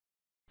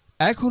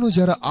এখনো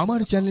যারা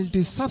আমার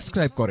চ্যানেলটি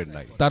সাবস্ক্রাইব করেন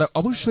নাই তারা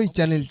অবশ্যই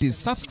চ্যানেলটি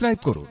সাবস্ক্রাইব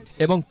করুন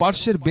এবং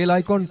পাশের বেল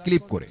আইকন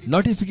ক্লিক করে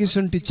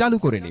নোটিফিকেশনটি চালু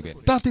করে নেবেন।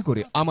 তাতে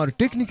করে আমার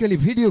টেকনিক্যালি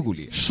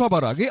ভিডিওগুলি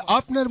সবার আগে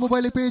আপনার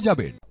মোবাইলে পেয়ে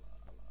যাবেন।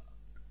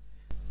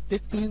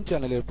 তুহিন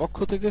চ্যানেলের পক্ষ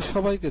থেকে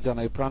সবাইকে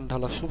জানাই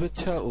প্রাণঢালা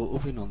শুভেচ্ছা ও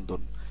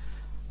অভিনন্দন।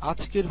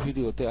 আজকের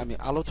ভিডিওতে আমি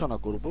আলোচনা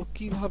করব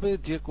কিভাবে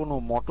যে কোনো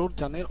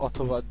মোটরযানের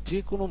অথবা যে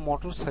কোনো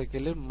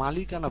মোটরসাইকেলের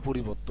মালিকানা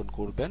পরিবর্তন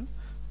করবেন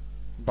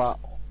বা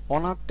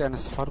অনার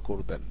ট্রান্সফার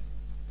করবেন।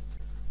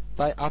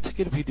 তাই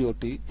আজকের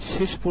ভিডিওটি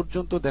শেষ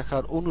পর্যন্ত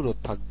দেখার অনুরোধ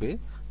থাকবে।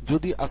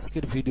 যদি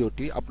আজকের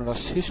ভিডিওটি আপনারা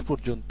শেষ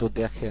পর্যন্ত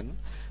দেখেন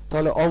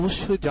তাহলে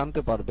অবশ্যই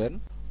জানতে পারবেন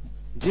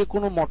যে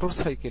কোনো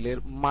মোটরসাইকেলের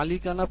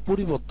মালিকানা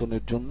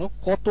পরিবর্তনের জন্য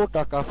কত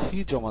টাকা ফি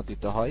জমা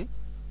দিতে হয়,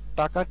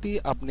 টাকাটি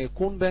আপনি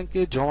কোন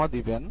ব্যাংকে জমা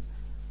দিবেন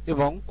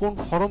এবং কোন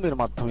ফরমের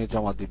মাধ্যমে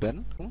জমা দিবেন,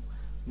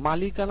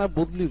 মালিকানা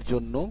বদলির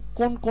জন্য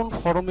কোন কোন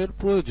ফরমের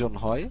প্রয়োজন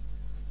হয়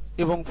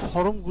এবং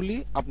ফরমগুলি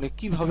আপনি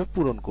কিভাবে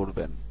পূরণ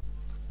করবেন।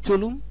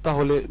 চলুন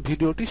তাহলে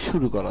ভিডিওটি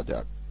শুরু করা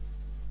যাক।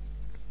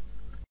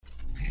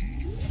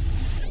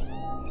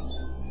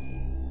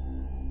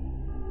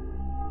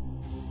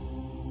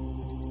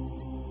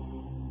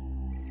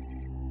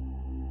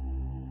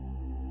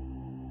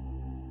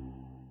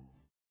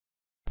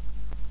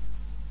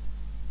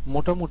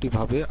 মোটামুটি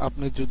ভাবে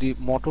আপনি যদি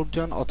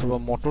মোটরযান অথবা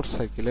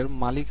মোটরসাইকেলের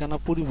মালিকানা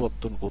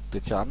পরিবর্তন করতে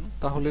চান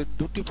তাহলে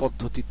দুটি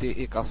পদ্ধতিতে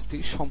এই কাজটি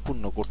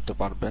সম্পূর্ণ করতে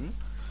পারবেন।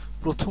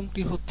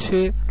 প্রথমটি হচ্ছে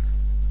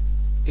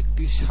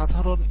একটি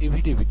সাধারণ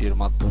এফিডেভিটের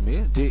মাধ্যমে,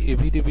 যে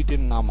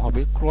এফিডেভিটের নাম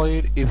হবে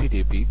ক্রয়ের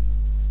এফিডেভিট।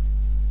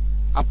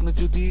 আপনি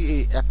যদি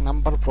এই 1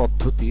 নাম্বার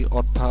পদ্ধতি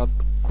অর্থাৎ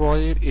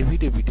ক্রয়ের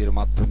এফিডেভিটের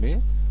মাধ্যমে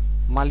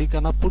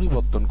মালিকানা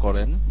পরিবর্তন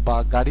করেন বা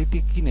গাড়িটি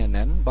কিনে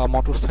নেন বা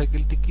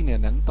মোটরসাইকেলটি কিনে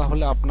নেন,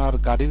 তাহলে আপনার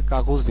গাড়ির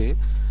কাগজে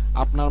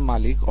আপনার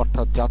মালিক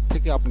অর্থাৎ যার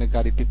থেকে আপনি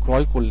গাড়িটি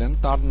ক্রয় করলেন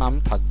তার নাম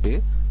থাকবে,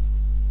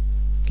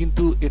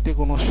 কিন্তু এতে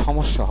কোনো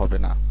সমস্যা হবে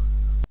না।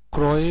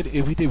 ক্রয়ের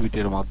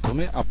এফিডেভিটের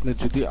মাধ্যমে আপনি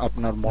যদি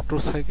আপনার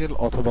মোটরসাইকেল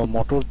অথবা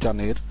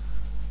মোটরযানের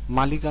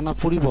মালিকানা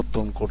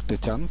পরিবর্তন করতে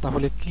চান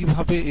তাহলে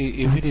কিভাবে এই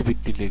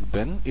এফিডেভিটটি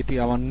লিখবেন এটি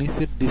আমার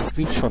নিচের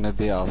ডেসক্রিপশনে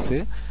দেয়া আছে,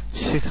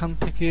 সেখান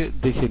থেকে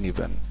দেখে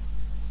নেবেন।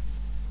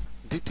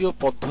 দ্বিতীয়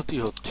পদ্ধতি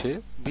হচ্ছে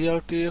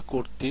বিআরটিএ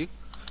কর্তৃক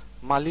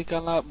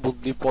মালিকানা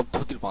বদলি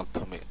পদ্ধতির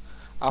মাধ্যমে।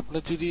 আপনি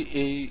যদি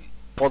এই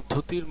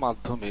পদ্ধতির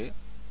মাধ্যমে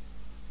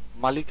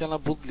মালিকানা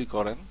বদলি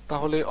করেন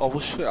তাহলে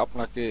অবশ্যই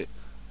আপনাকে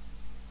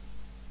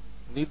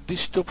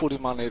নির্দিষ্ট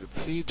পরিমাণের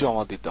ফি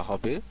জমা দিতে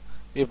হবে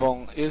এবং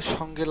এর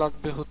সঙ্গে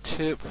লাগবে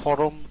হচ্ছে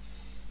ফর্ম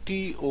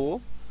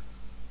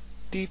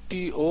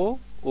টিটিও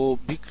ও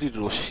বিক্রির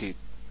রসিদ,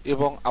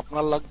 এবং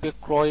আপনার লাগবে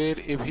ক্রয়ের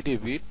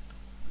এফিডেভিট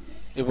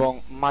এবং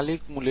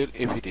মালিক মূল্যের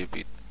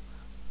এফিডেভিট।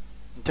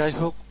 যাই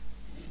হোক,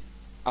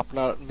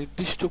 আপনার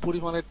নির্দিষ্ট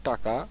পরিমাণের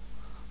টাকা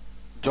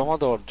জমা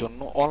দেওয়ার জন্য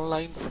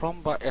অনলাইন ফর্ম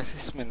বা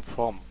অ্যাসেসমেন্ট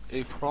ফর্ম,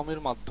 এই ফর্মের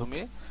মাধ্যমে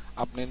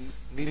আপনি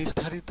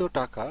নির্ধারিত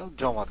টাকা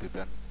জমা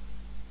দিবেন।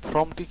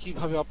 ফর্মটি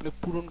কিভাবে আপনি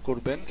পূরণ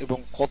করবেন এবং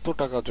কত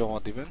টাকা জমা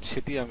দিবেন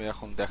সেটি আমি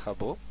এখন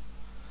দেখাবো।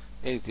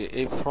 এই যে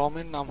এই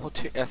ফর্মের নাম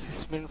হচ্ছে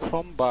অ্যাসেসমেন্ট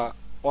ফর্ম বা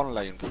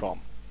অনলাইন ফর্ম।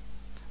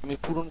 আমি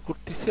পূরণ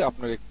করতেছি,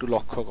 আপনারা একটু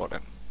লক্ষ্য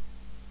করেন।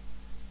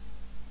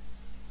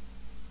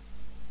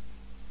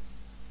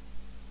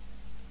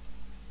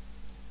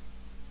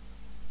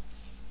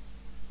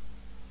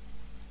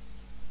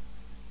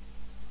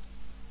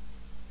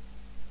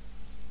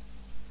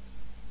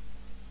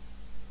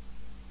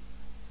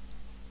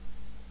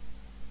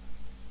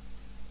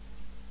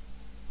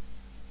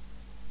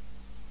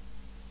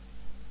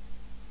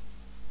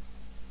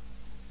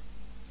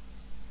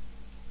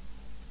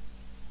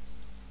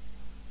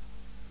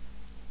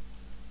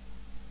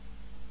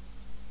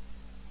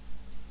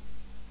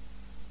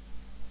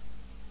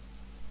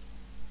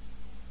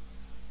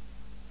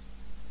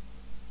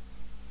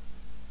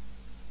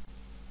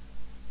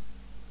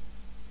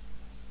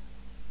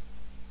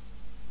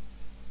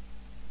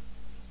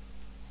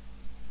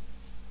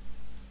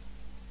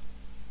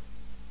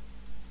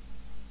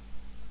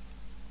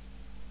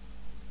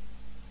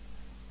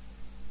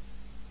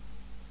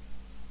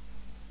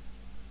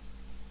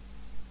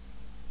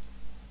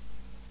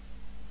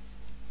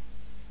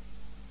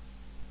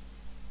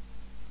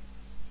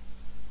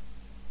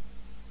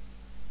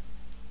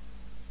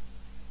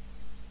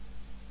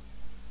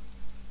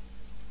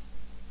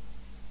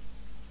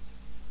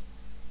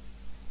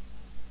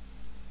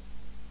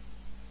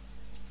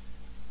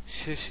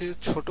 শেষে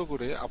ছোট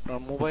করে আপনার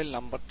মোবাইল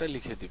নাম্বারটা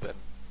লিখে দিবেন।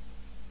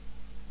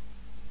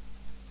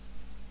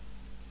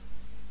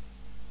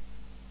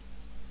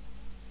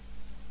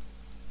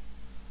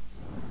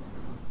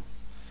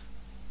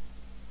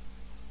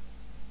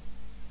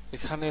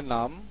 এখানে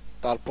নাম,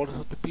 তারপর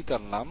হচ্ছে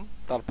পিতার নাম,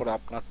 তারপরে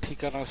আপনার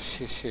ঠিকানার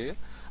শেষে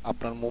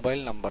আপনার মোবাইল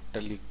নাম্বারটা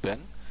লিখবেন।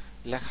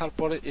 লেখার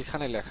পরে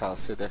এখানে লেখা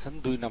আছে দেখেন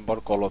 2 নাম্বার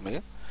কলমে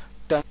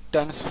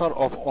ট্রান্সফার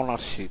অফ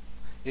ওনারশিপ।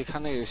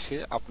 এখানে এসে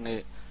আপনি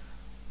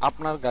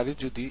আপনার গাড়ি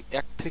যদি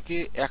 1 থেকে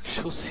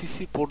 100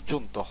 সিসি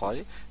পর্যন্ত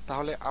হয়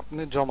তাহলে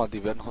আপনি জমা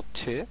দিবেন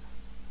হচ্ছে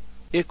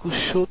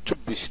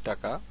 2124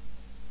 টাকা।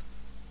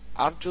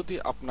 আর যদি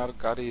আপনার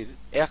গাড়ির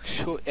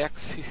 101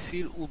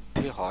 সিসির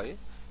ঊর্ধ্বে হয়,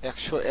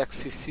 101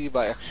 সিসি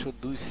বা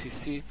 102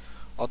 সিসি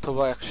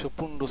অথবা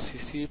 115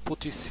 সিসি,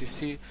 25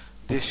 সিসি,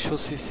 150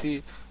 সিসি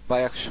বা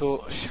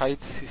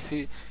 160 সিসি,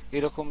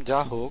 এরকম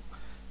যা হোক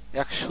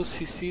 100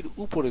 সিসির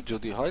উপরে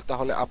যদি হয়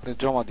তাহলে আপনি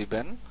জমা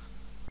দিবেন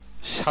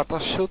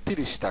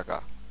 2730 টাকা।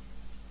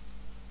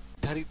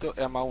 নির্ধারিত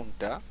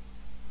অ্যামাউন্টটা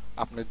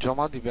আপনি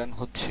জমা দিবেন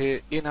হচ্ছে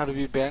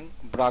এনআরবি ব্যাংক,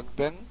 ব্রাক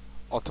ব্যাংক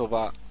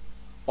অথবা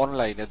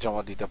অনলাইনে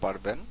জমা দিতে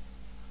পারবেন।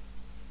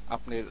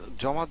 আপনার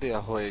জমা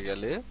দেয়া হয়ে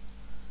গেলে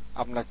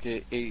আপনাকে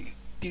এই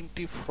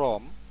 3টি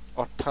ফর্ম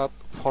অর্থাৎ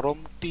ফর্ম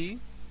টি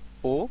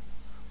ও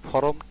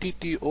ফর্ম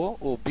টিটিও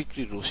ও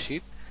বিক্রি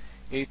রসিদ,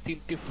 এই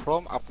 3টি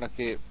ফর্ম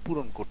আপনাকে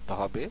পূরণ করতে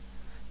হবে।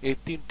 এই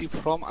 3টি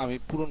ফর্ম আমি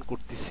পূরণ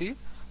করতেছি,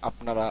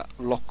 আপনারা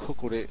লক্ষ্য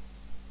করে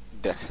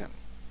দেখেন।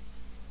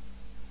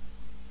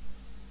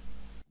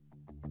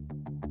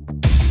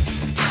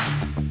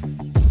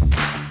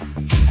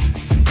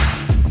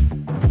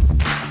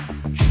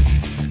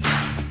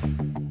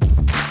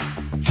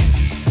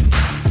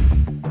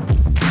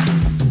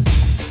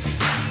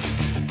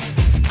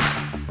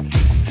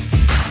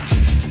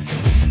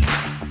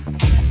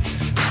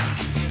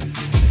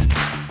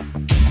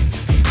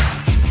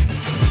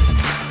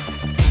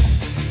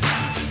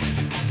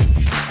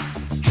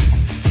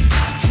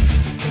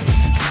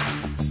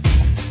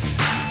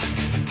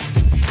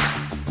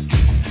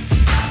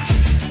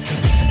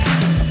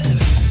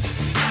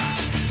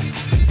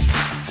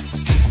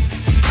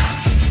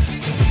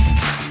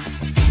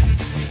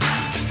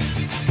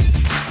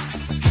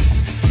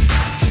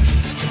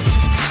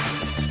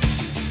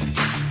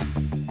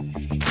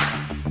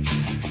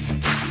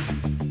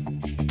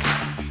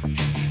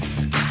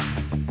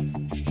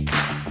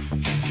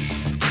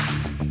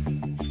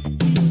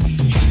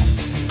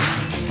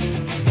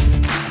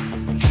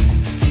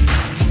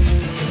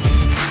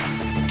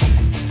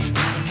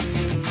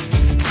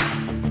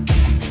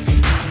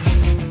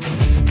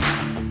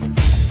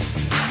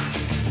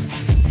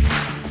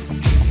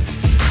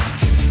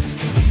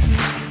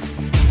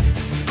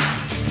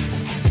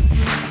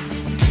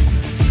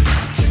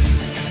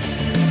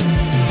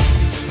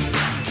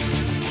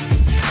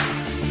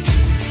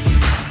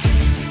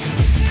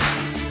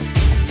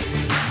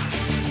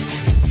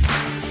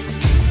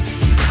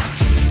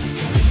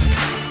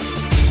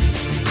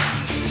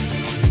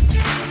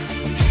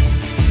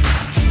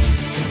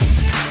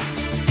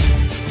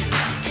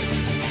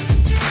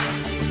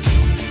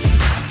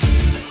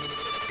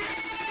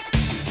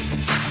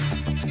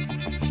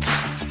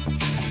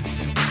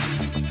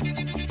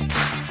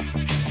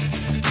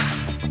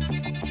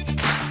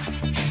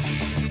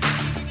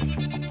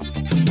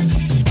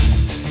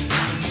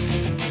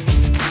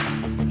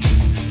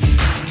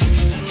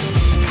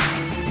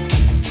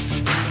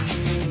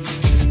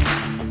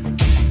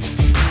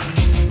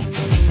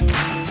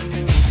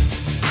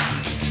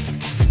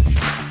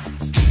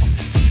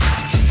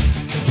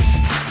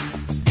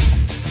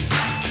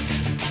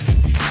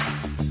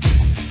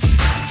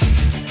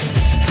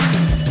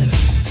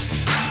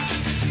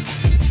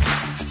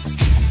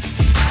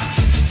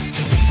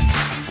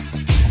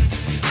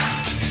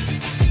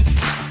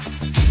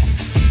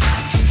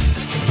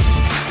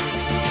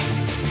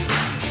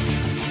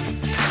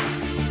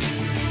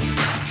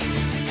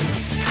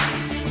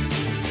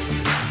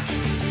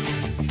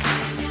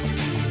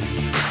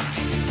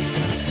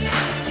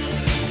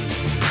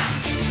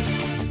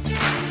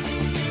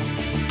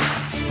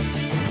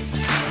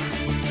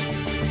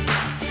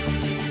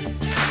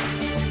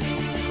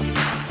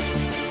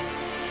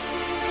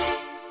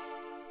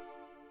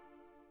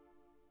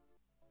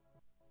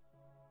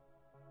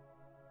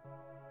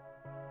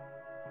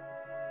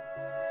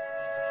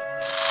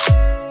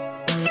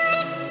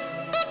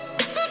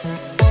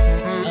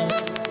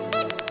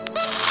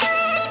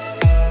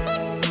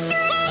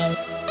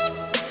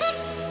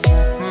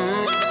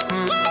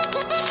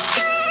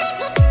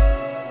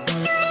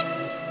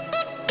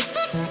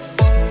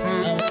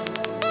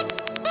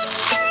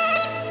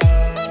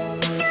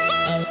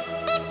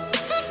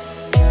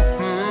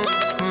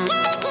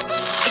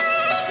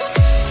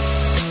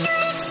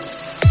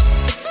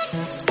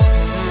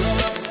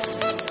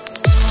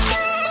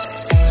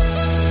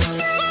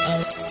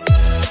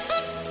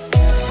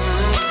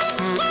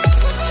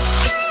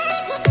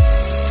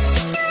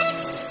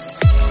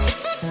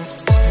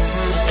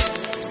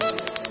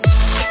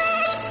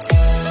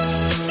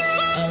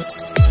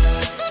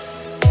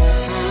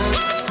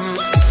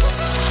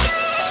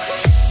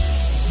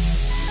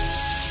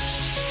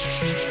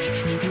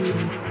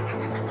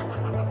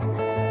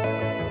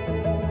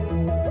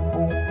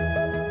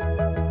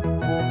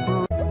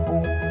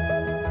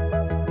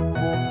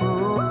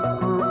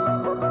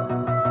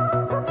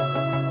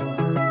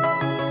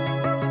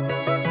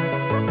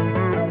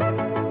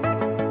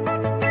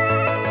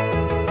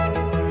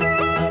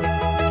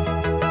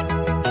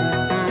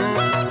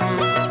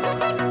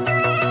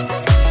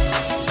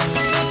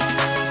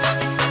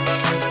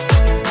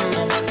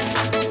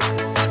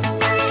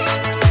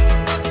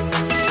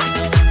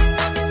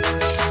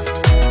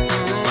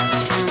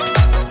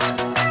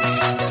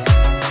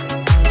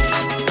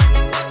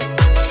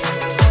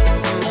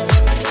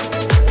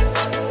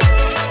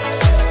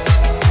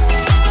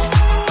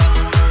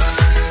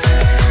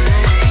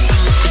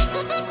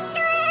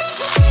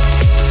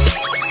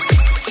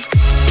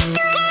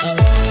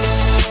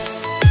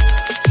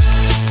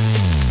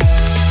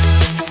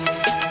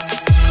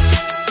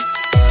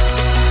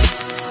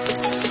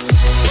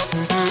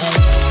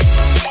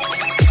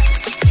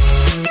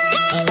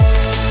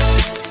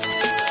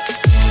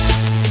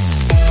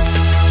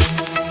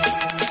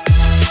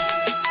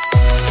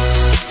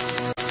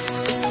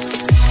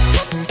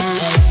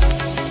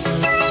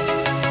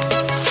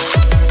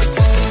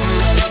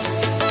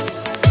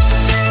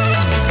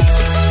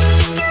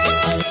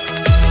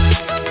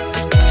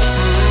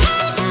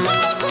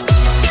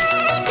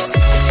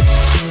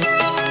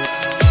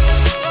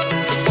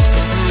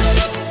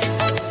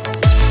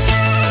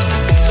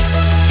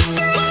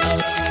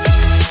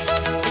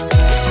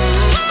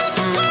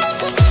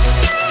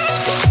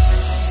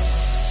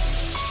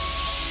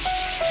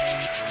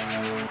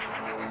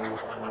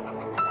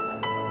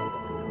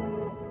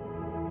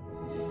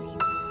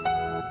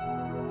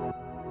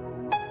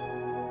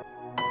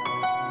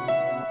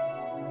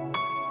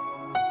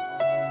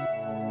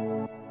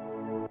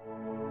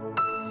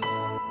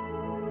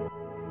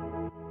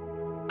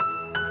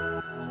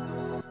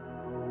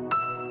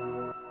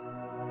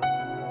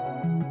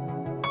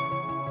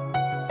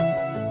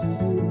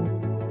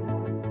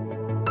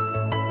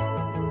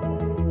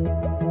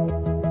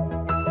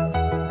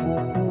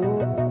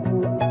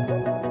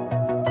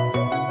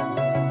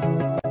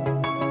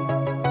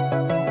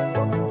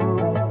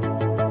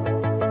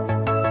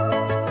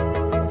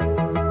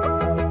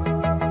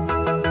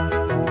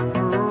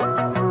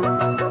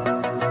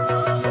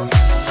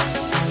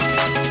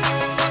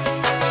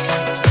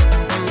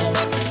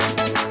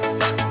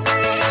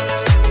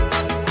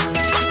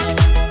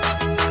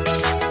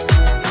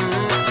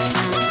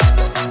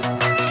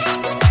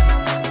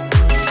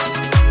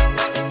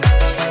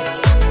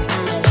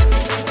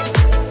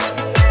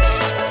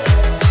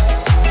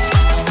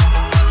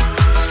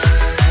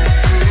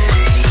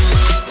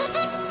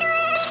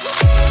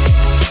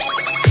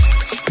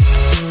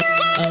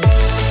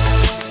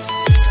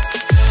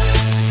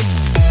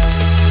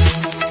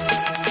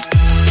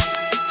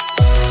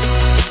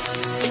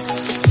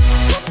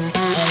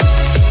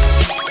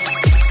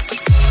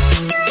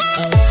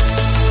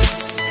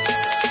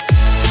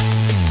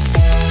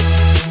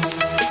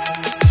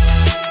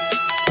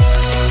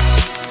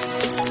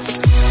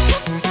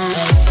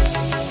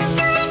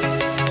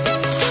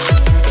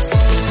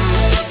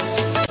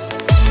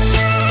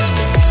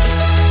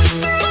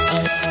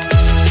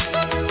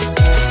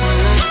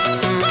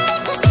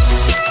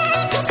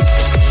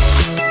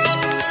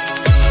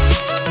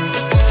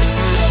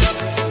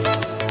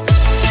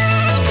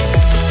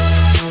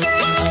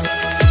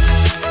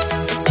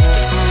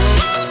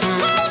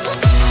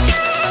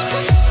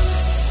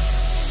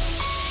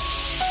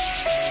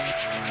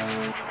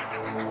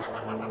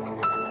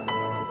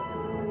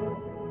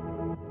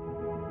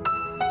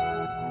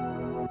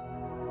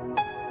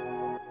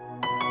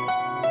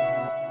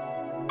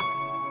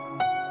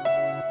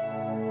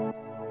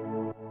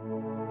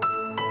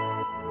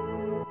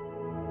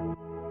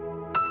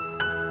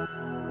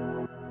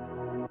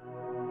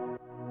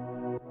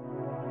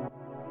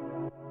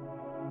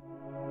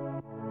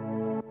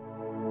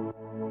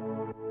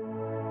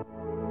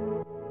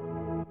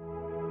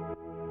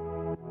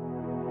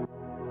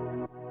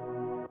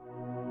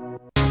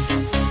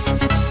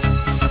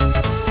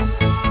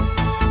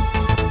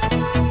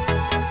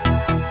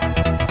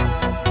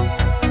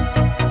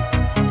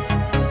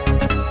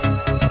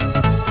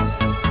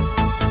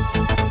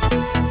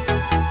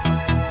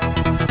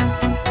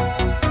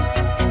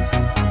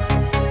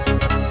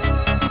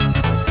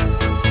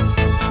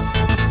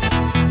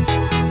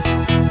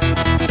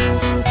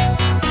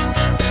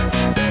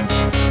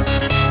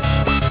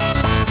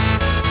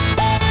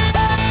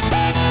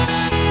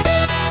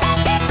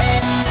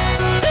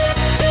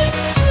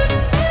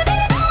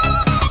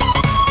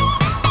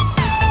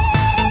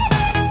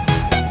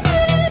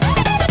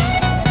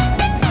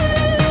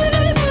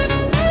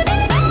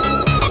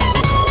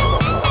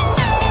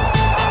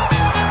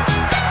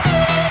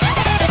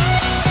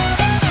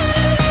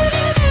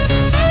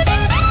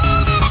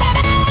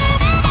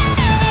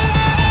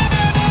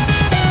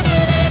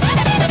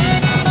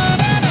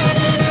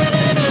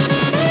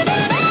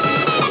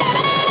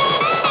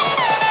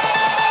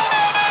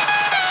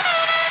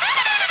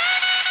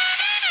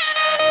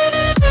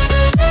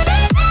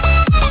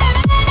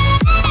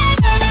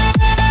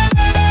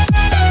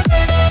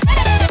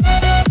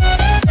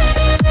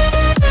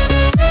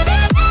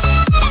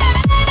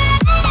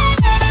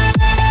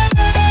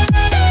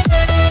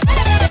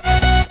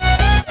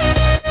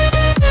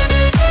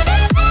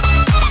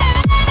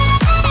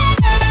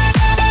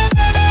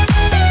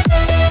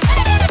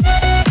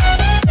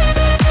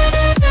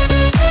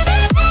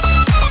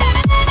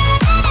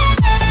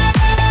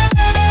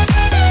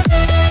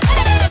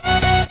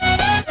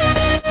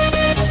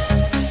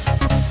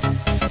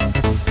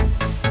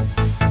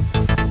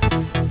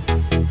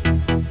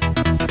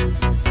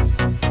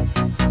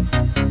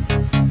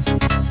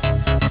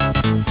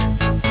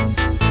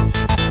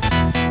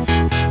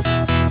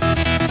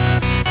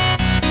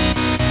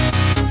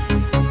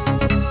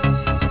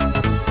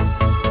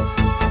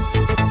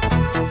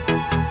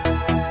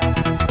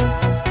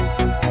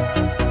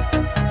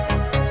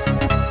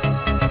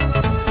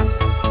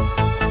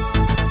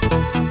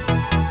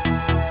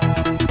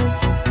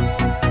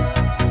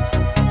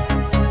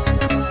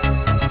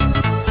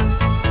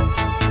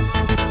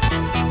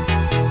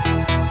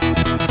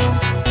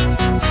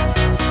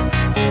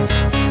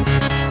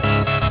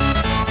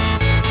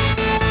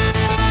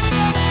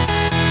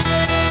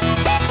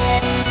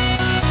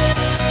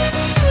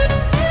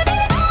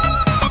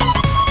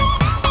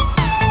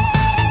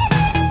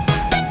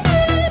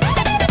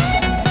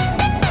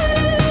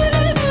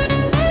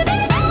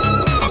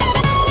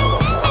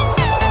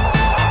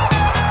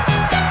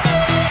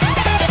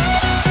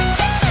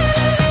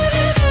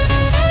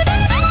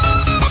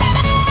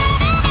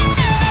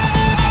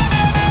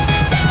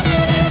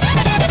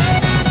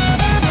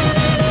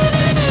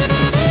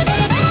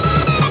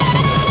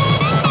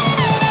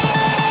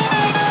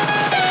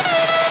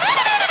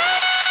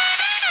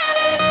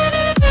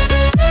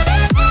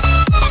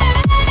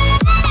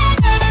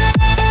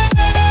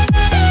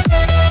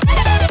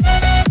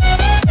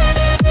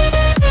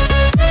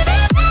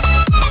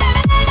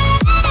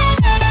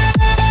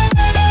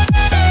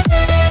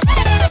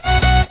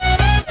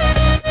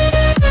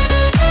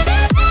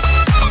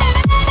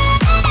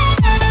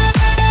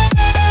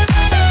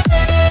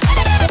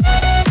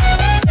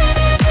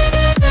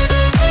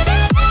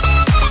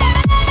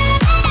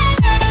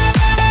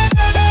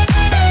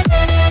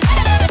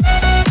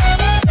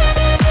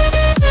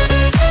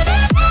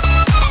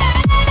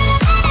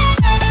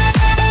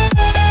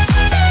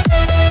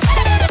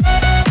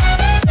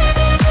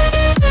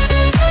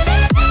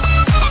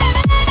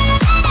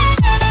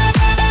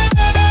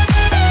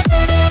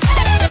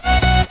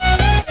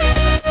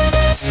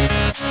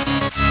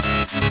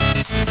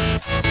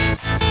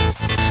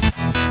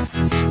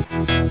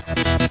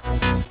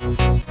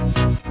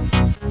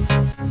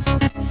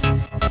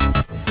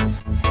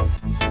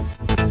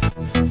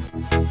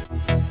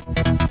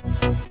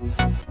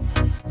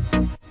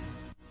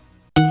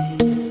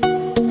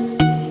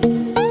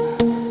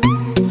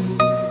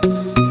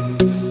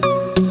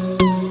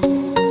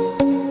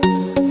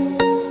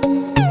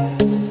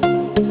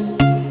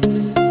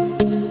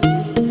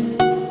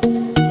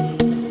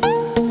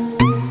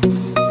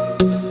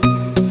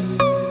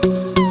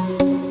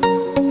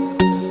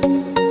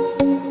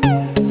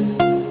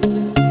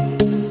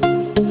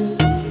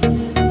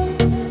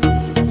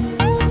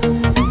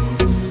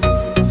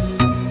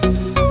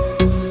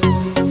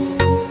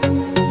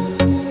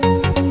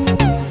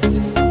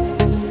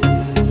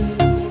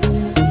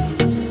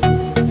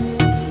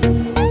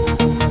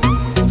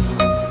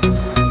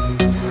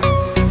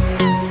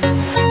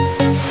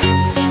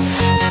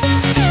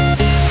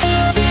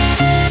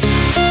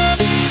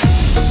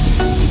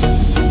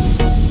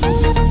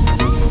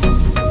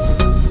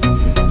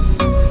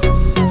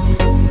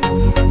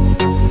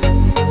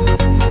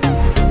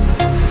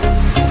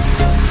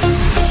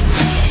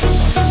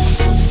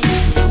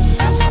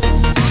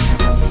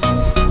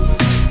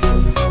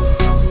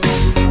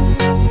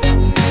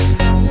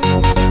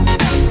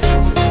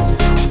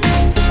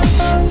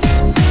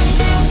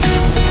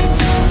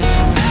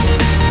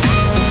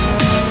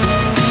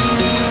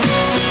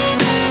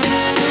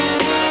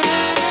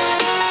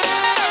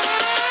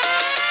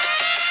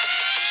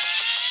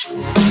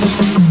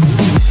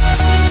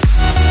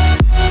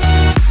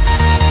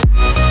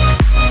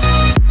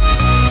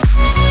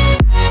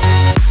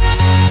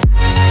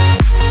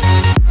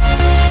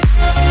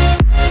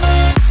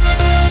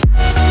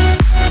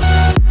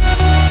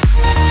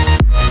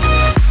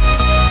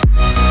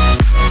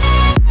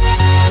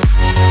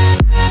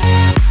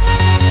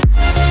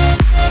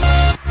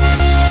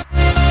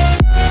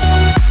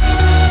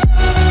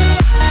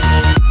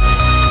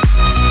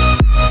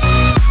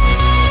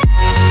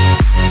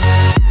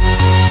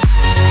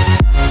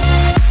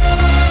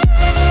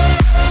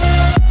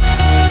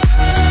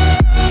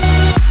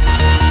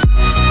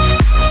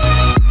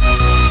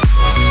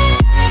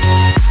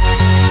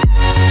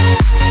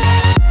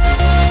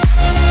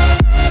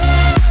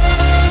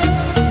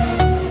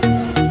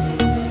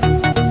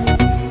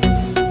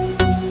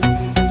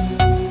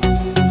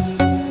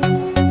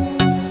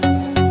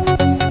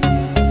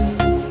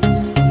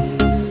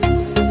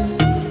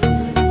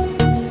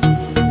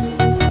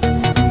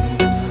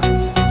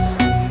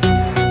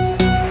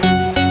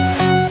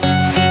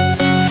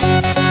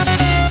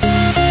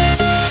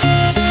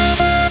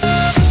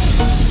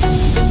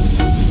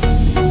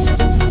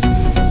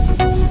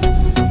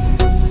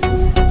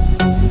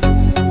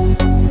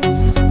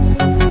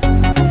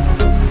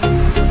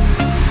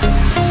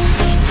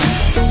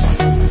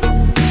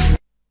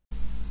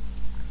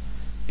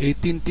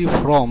 তিনটি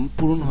ফর্ম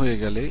পূরণ হয়ে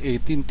গেলে এই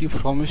তিনটি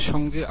ফর্মের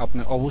সঙ্গে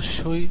আপনি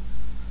অবশ্যই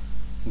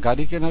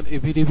গাড়ি কেনার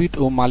এফিডেভিট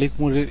ও মালিক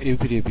মোড়ের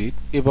এফিডেভিট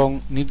এবং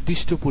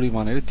নির্দিষ্ট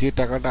পরিমাণের যে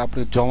টাকাটা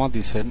আপনি জমা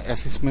দিয়েছেন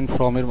অ্যাসেসমেন্ট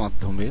ফর্মের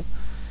মাধ্যমে,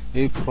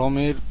 এই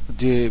ফর্মের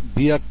যে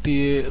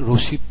বিআরটিএ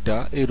রসিদটা,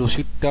 এই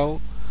রসিদটাও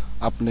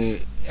আপনি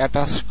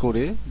অ্যাটাচ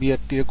করে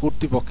বিআরটিএ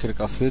কর্তৃপক্ষের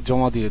কাছে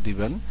জমা দিয়ে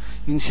দিবেন।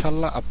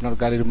 ইনশাল্লাহ আপনার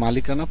গাড়ির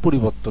মালিকানা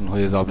পরিবর্তন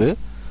হয়ে যাবে।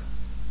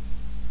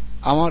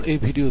 আমার এই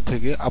ভিডিও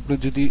থেকে আপনি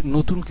যদি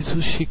নতুন কিছু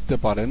শিখতে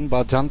পারেন বা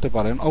জানতে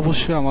পারেন,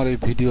 অবশ্যই আমার এই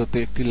ভিডিওতে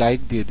একটি লাইক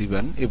দিয়ে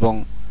দিবেন এবং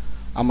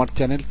আমার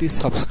চ্যানেলটি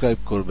সাবস্ক্রাইব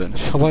করবেন।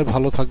 সবাই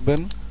ভালো থাকবেন।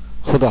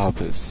 খোদা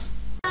হাফেজ।